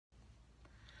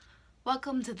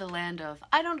Welcome to the land of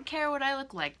I don't care what I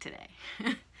look like today.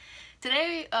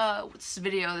 This week's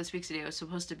video is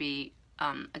supposed to be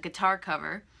a guitar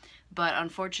cover, but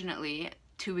unfortunately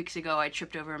 2 weeks ago I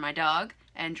tripped over my dog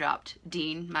and dropped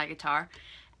Dean, my guitar,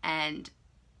 and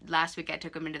last week I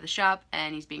took him into the shop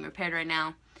and he's being repaired right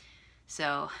now,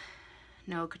 so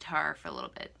no guitar for a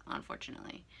little bit,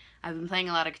 unfortunately. I've been playing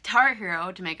a lot of Guitar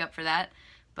Hero to make up for that,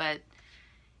 but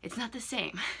it's not the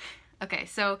same. Okay,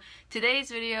 so today's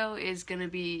video is gonna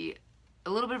be a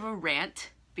little bit of a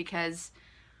rant because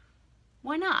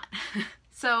why not?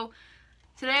 So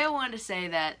today I wanted to say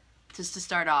that, just to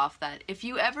start off, that if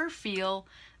you ever feel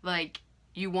like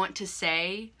you want to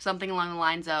say something along the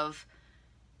lines of,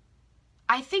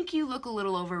 I think you look a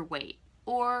little overweight,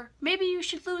 or maybe you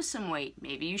should lose some weight,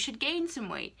 maybe you should gain some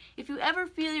weight. If you ever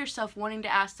feel yourself wanting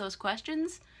to ask those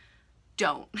questions,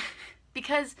 don't.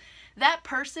 Because that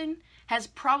person has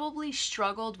probably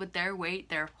struggled with their weight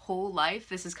their whole life.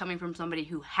 This is coming from somebody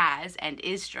who has and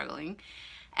is struggling,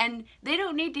 and they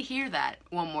don't need to hear that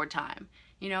one more time,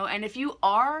 you know? And if you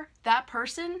are that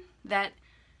person that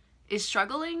is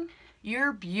struggling,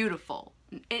 you're beautiful.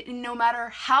 No matter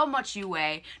how much you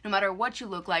weigh, no matter what you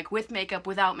look like, with makeup,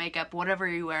 without makeup, whatever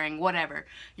you're wearing, whatever,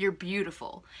 you're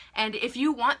beautiful. And if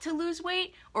you want to lose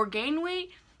weight or gain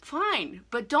weight, fine,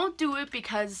 but don't do it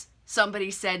because somebody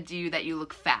said to you that you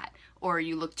look fat or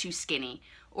you look too skinny,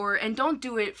 and don't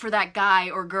do it for that guy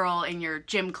or girl in your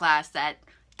gym class that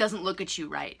doesn't look at you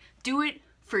right. Do it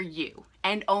for you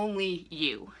and only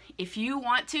you. If you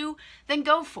want to, then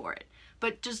go for it,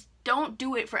 but just don't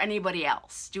do it for anybody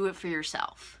else. Do it for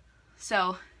yourself.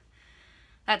 So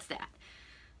that's that.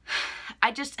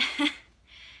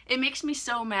 It makes me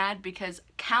so mad because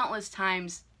countless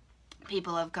times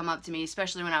people have come up to me,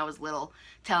 especially when I was little,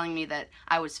 telling me that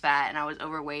I was fat and I was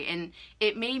overweight, and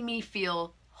it made me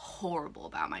feel horrible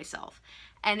about myself.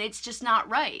 And it's just not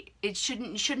right. It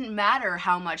shouldn't matter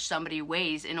how much somebody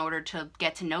weighs in order to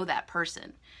get to know that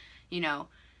person. You know,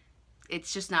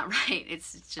 it's just not right.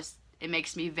 It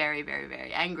makes me very, very,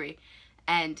 very angry.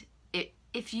 And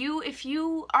if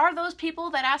you are those people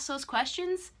that ask those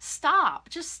questions, stop.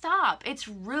 Just stop. It's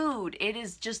rude.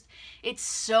 It's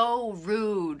so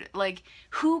rude. Like,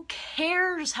 who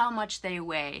cares how much they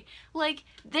weigh? Like,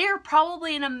 they're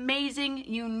probably an amazing,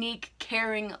 unique,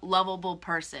 caring, lovable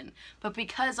person. But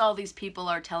because all these people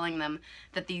are telling them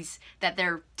that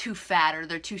they're too fat or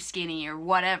they're too skinny or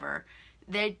whatever,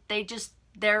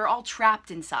 they're all trapped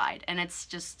inside, and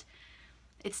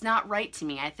it's not right to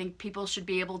me. I think people should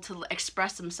be able to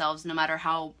express themselves no matter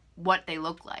what they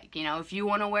look like. You know, if you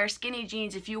want to wear skinny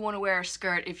jeans, if you want to wear a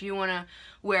skirt, if you want to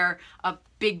wear a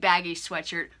big baggy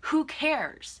sweatshirt, who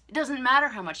cares? It doesn't matter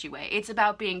how much you weigh. It's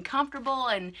about being comfortable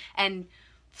and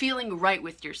feeling right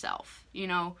with yourself. You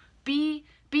know, be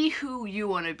who you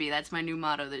want to be. That's my new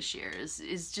motto this year,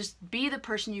 is just be the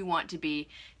person you want to be.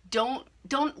 Don't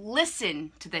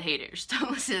listen to the haters. Don't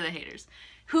listen to the haters.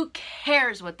 Who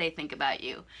cares what they think about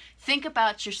you? Think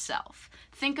about yourself.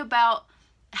 Think about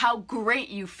how great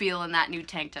you feel in that new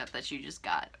tank top that you just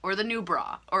got, or the new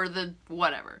bra, or the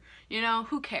whatever. You know,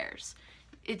 who cares?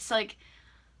 It's like,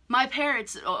 my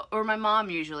parents, or my mom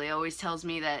usually always tells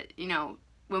me that, you know,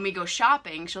 when we go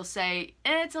shopping, she'll say,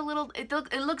 it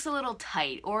looks a little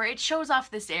tight, or it shows off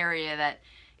this area that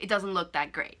it doesn't look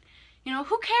that great. You know,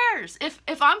 who cares? If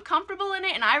I'm comfortable in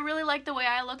it and I really like the way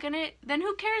I look in it, then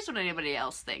who cares what anybody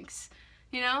else thinks?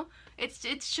 You know,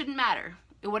 it shouldn't matter.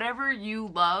 Whatever you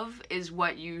love is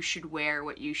what you should wear,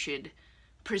 what you should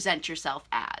present yourself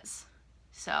as.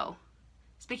 So,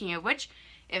 speaking of which,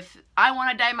 if I want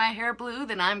to dye my hair blue,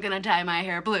 then I'm gonna dye my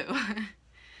hair blue.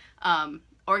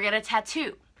 Or get a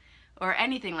tattoo, or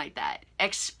anything like that.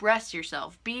 Express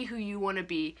yourself. Be who you want to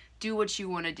be. Do what you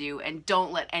want to do, and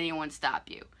don't let anyone stop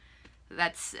you.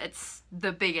 It's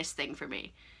the biggest thing for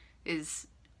me, is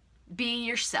be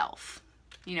yourself.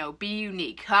 You know, be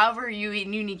unique. However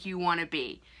unique you want to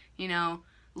be. You know,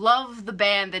 love the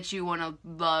band that you want to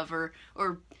love, or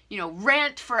you know,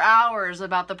 rant for hours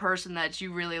about the person that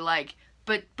you really like.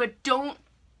 But don't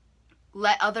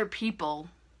let other people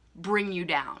bring you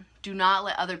down. Do not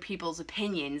let other people's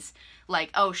opinions, like,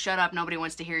 oh, shut up, nobody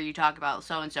wants to hear you talk about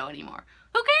so-and-so anymore.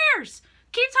 Who cares?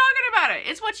 Keep talking about it.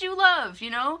 It's what you love, you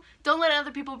know? Don't let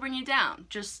other people bring you down.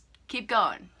 Just keep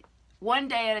going. One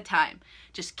day at a time.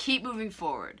 Just keep moving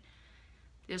forward.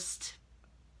 Just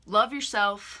love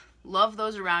yourself. Love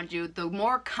those around you. The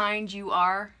more kind you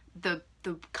are, the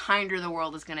kinder the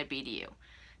world is going to be to you.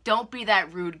 Don't be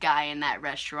that rude guy in that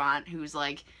restaurant who's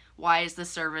like, why is the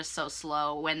service so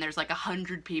slow when there's like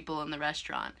 100 people in the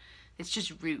restaurant? It's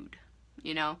just rude,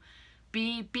 you know?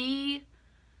 Be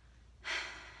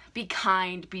be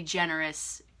kind, be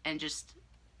generous, and just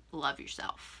love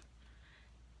yourself.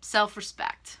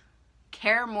 Self-respect.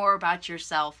 Care more about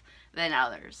yourself than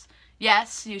others.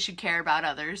 Yes, you should care about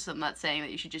others. I'm not saying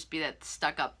that you should just be that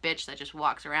stuck-up bitch that just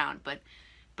walks around, but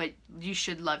you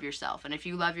should love yourself. And if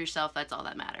you love yourself, that's all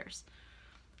that matters.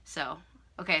 So,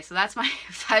 okay, so that's my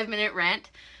 5-minute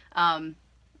rant.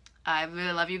 I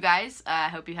really love you guys. I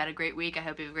hope you had a great week. I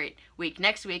hope you have a great week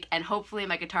next week. And hopefully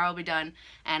my guitar will be done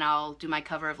and I'll do my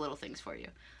cover of Little Things for you.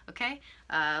 Okay?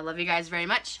 Love you guys very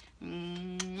much.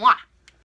 Mwah!